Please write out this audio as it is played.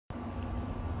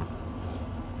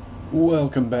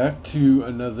Welcome back to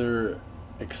another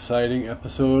exciting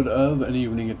episode of An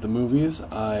Evening at the Movies.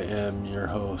 I am your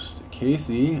host,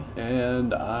 Kasey,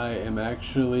 and I am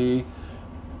actually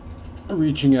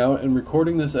reaching out and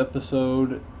recording this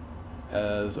episode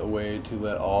as a way to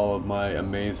let all of my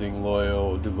amazing,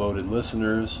 loyal, devoted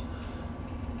listeners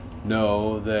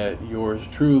know that yours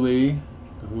truly,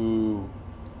 who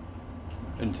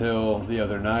until the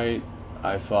other night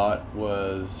I thought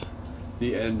was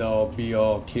the end-all,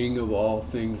 be-all, king of all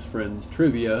things Friends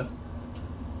trivia,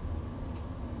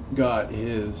 got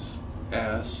his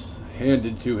ass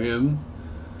handed to him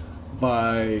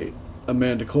by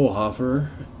Amanda Kohlhofer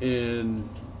in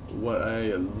what I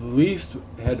at least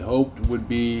had hoped would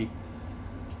be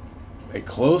a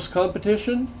close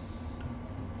competition,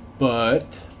 but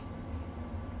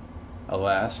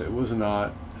alas, it was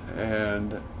not,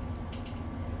 and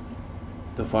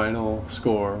the final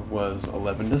score was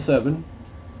 11-7.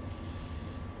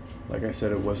 Like I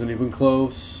said, it wasn't even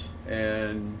close,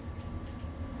 and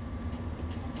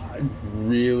I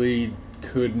really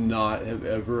could not have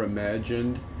ever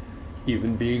imagined,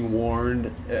 even being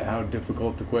warned at how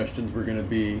difficult the questions were going to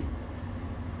be,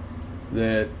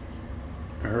 that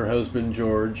her husband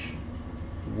George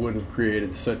would have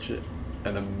created such an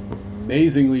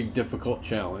amazingly difficult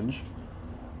challenge.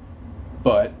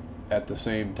 But at the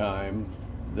same time,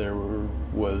 there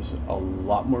was a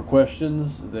lot more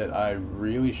questions that I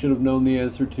really should have known the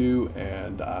answer to,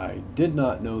 and I did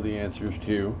not know the answers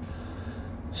to.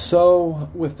 So,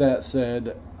 with that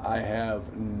said, I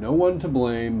have no one to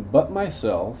blame but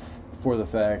myself for the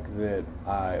fact that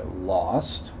I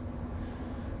lost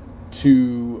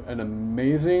to an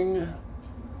amazing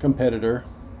competitor,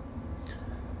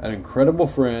 an incredible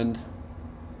friend,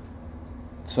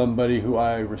 somebody who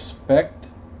I respect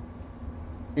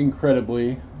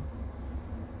incredibly,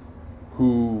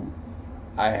 who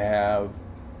I have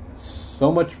so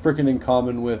much freaking in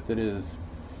common with that is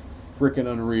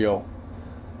freaking unreal.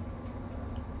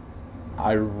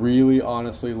 I really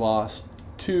honestly lost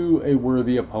to a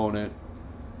worthy opponent,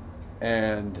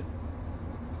 and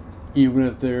even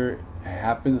if there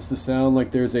happens to sound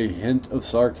like there's a hint of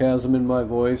sarcasm in my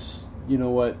voice, you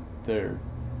know what, there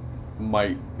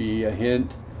might be a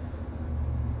hint,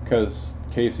 because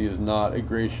Kasey is not a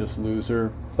gracious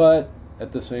loser, but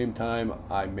at the same time,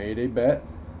 I made a bet,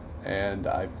 and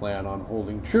I plan on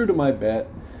holding true to my bet.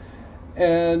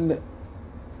 And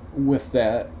with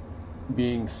that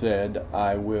being said,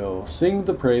 I will sing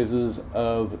the praises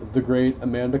of the great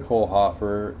Amanda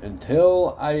Kohlhofer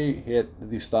until I hit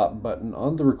the stop button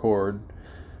on the record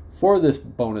for this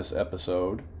bonus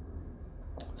episode.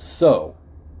 So,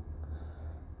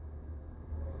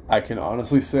 I can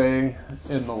honestly say,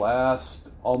 in the last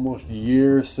almost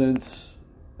year since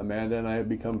Amanda and I have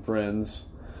become friends,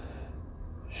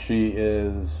 she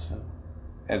is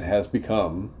and has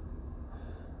become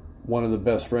one of the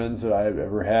best friends that I have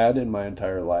ever had in my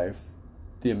entire life.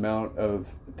 The amount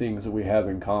of things that we have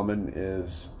in common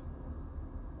is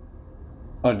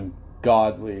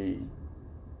ungodly,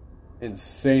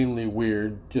 insanely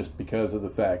weird, just because of the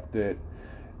fact that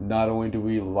not only do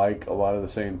we like a lot of the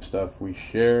same stuff, we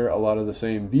share a lot of the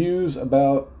same views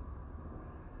about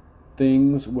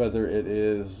things, whether it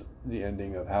is the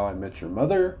ending of How I Met Your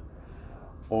Mother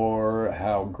or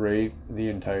how great the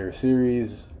entire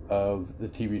series of the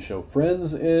TV show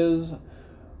Friends is.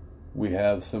 We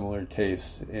have similar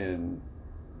tastes in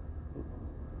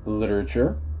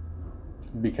literature,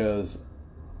 because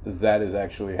that is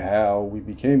actually how we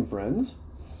became friends.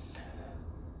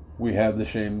 We have the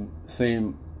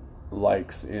same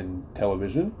likes in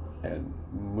television and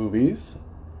movies,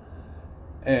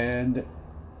 and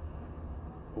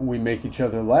we make each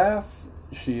other laugh.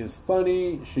 She is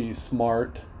funny, she's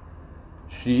smart,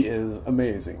 she is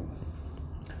amazing.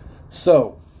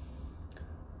 So,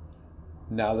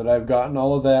 now that I've gotten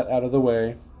all of that out of the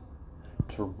way,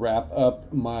 to wrap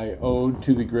up my ode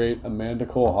to the great Amanda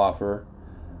Kohlhofer,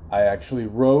 I actually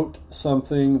wrote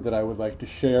something that I would like to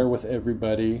share with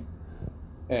everybody.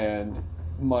 And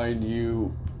mind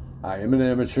you, I am an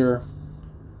amateur,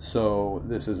 so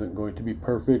this isn't going to be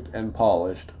perfect and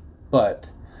polished, but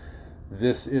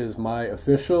this is my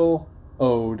official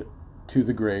ode to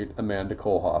the great Amanda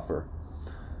Kohlhofer.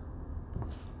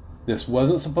 This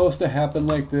wasn't supposed to happen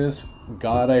like this.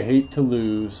 God, I hate to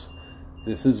lose.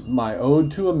 This is my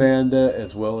ode to Amanda,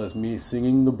 as well as me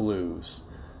singing the blues.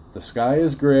 The sky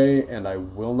is gray, and I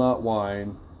will not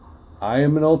whine. I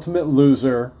am an ultimate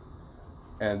loser,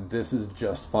 and this is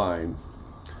just fine.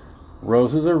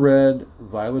 Roses are red,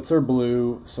 violets are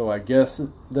blue, so I guess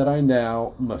that I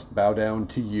now must bow down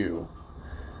to you.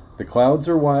 The clouds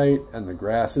are white, and the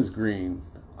grass is green.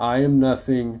 I am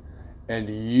nothing, and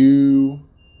you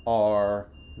are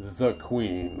the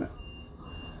queen.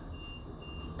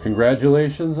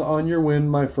 Congratulations on your win,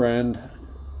 my friend.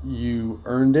 You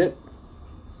earned it.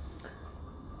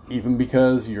 Even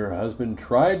because your husband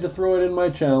tried to throw it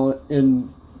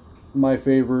in my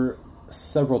favor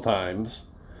several times,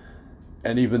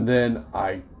 and even then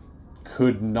I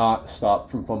could not stop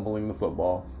from fumbling the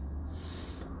football.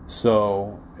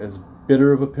 So, as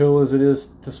bitter of a pill as it is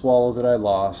to swallow that I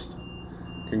lost,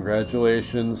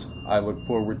 congratulations. I look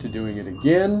forward to doing it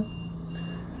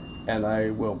again, and I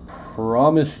will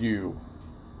promise you,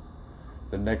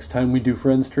 the next time we do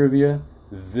Friends Trivia,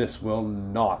 this will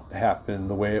not happen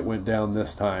the way it went down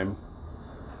this time.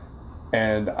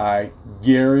 And I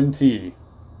guarantee,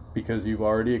 because you've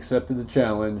already accepted the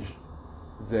challenge,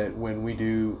 that when we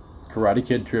do Karate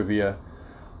Kid Trivia,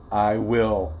 I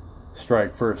will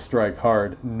strike first, strike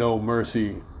hard, no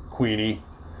mercy, Queenie.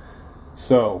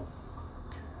 So,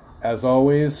 as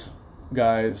always,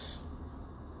 guys,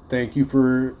 thank you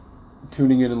for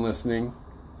tuning in and listening.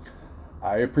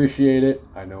 I appreciate it.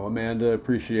 I know Amanda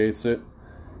appreciates it.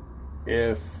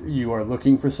 If you are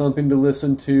looking for something to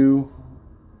listen to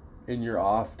in your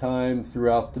off time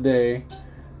throughout the day,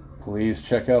 please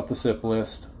check out the SIP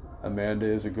list. Amanda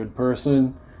is a good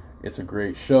person. It's a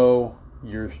great show.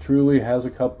 Yours truly has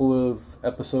a couple of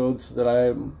episodes that I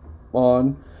am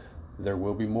on. There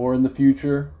will be more in the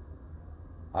future.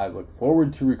 I look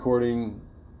forward to recording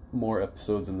more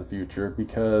episodes in the future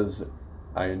because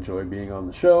I enjoy being on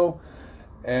the show,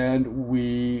 and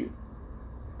we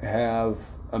have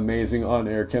amazing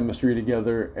on-air chemistry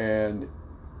together, and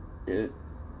it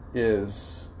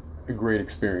is a great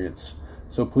experience.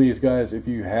 So please, guys, if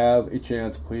you have a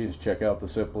chance, please check out the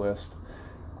SIP list.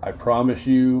 I promise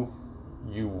you,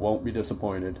 you won't be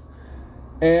disappointed.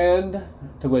 And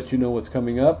to let you know what's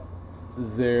coming up,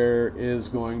 there is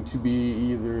going to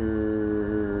be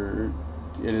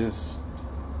it is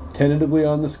tentatively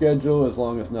on the schedule, as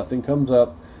long as nothing comes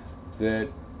up, that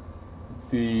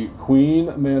the Queen,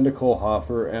 Amanda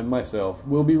Kohlhofer, and myself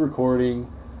will be recording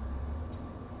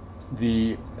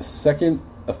the second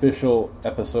official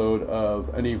episode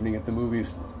of An Evening at the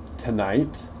Movies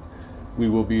tonight. We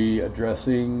will be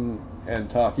addressing and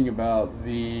talking about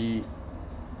the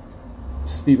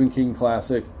Stephen King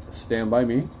classic, Stand By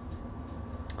Me.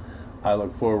 I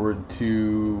look forward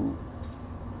to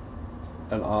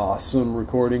an awesome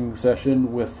recording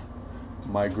session with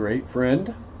my great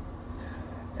friend.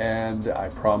 And I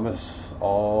promise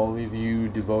all of you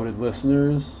devoted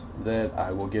listeners that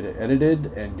I will get it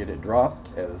edited and get it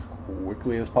dropped as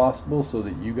quickly as possible so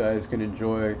that you guys can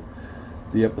enjoy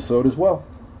the episode as well.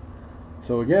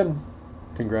 So again,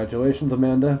 congratulations,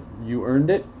 Amanda. You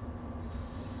earned it.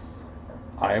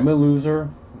 I am a loser.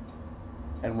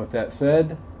 And with that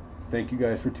said, thank you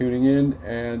guys for tuning in,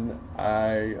 and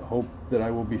I hope that I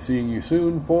will be seeing you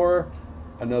soon for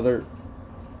another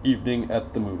evening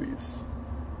at the movies.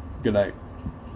 Good night.